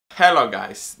Hello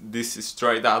guys, this is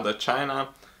straight out of China,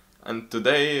 and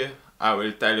today I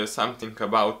will tell you something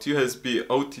about USB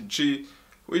OTG,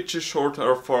 which is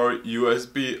shorter for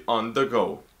USB on the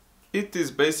go. It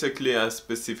is basically a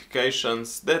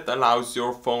specifications that allows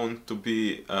your phone to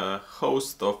be a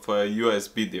host of a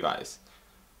USB device.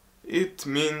 It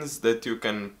means that you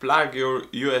can plug your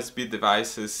USB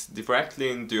devices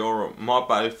directly into your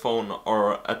mobile phone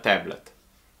or a tablet.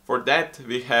 For that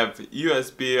we have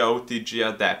USB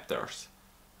OTG adapters.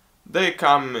 They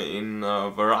come in a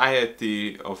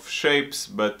variety of shapes,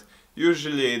 but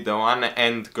usually the one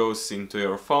end goes into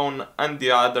your phone and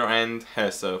the other end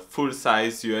has a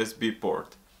full-size USB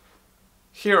port.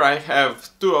 Here I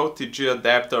have two OTG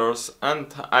adapters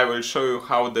and I will show you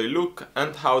how they look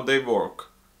and how they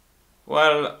work.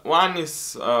 Well, one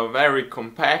is very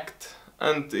compact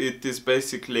and it is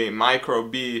basically micro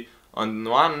B on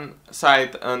one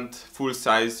side and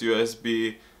full-size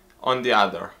USB on the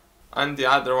other. And the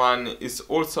other one is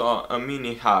also a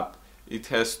mini hub. It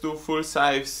has two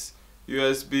full-size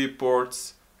USB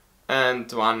ports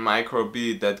and one micro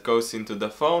B that goes into the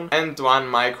phone and one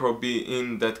micro B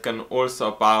in that can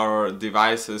also power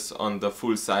devices on the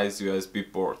full-size USB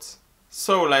ports.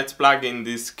 So let's plug in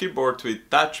this keyboard with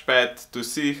touchpad to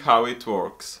see how it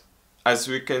works. As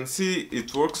we can see,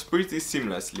 it works pretty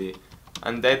seamlessly,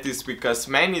 and that is because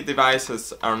many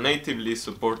devices are natively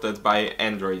supported by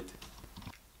Android.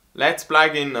 Let's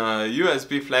plug in a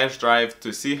USB flash drive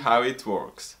to see how it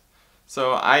works.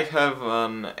 So I have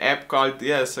an app called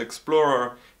ES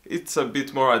Explorer. It's a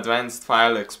bit more advanced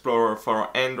file explorer for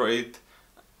Android,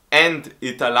 and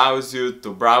it allows you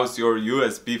to browse your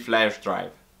USB flash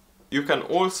drive. You can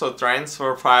also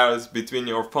transfer files between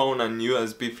your phone and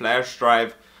USB flash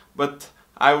drive, but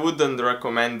I wouldn't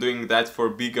recommend doing that for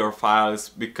bigger files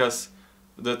because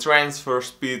the transfer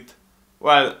speed,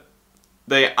 well,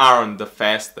 they aren't the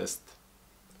fastest.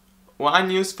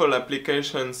 One useful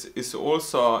application is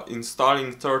also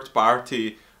installing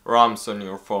third-party ROMs on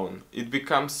your phone. It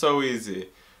becomes so easy.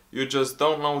 You just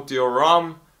download your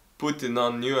ROM, put it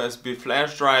on USB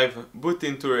flash drive, boot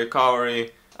into recovery,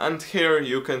 and here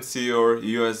you can see your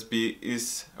USB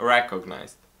is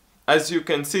recognized. As you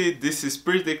can see, this is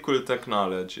pretty cool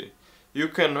technology. You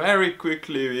can very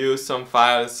quickly view some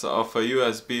files of a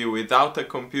USB without a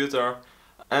computer,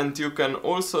 and you can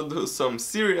also do some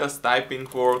serious typing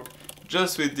work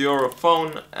just with your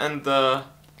phone and the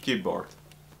keyboard.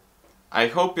 I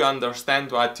hope you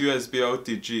understand what USB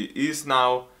OTG is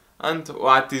now and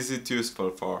what is it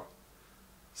useful for.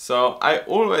 So I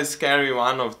always carry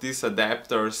one of these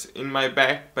adapters in my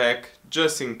backpack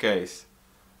just in case.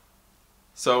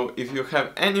 So if you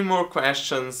have any more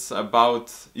questions about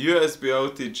USB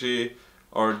OTG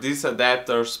or these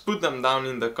adapters, put them down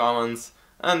in the comments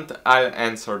and I'll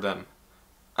answer them.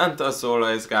 And as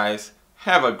always guys,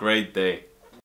 have a great day.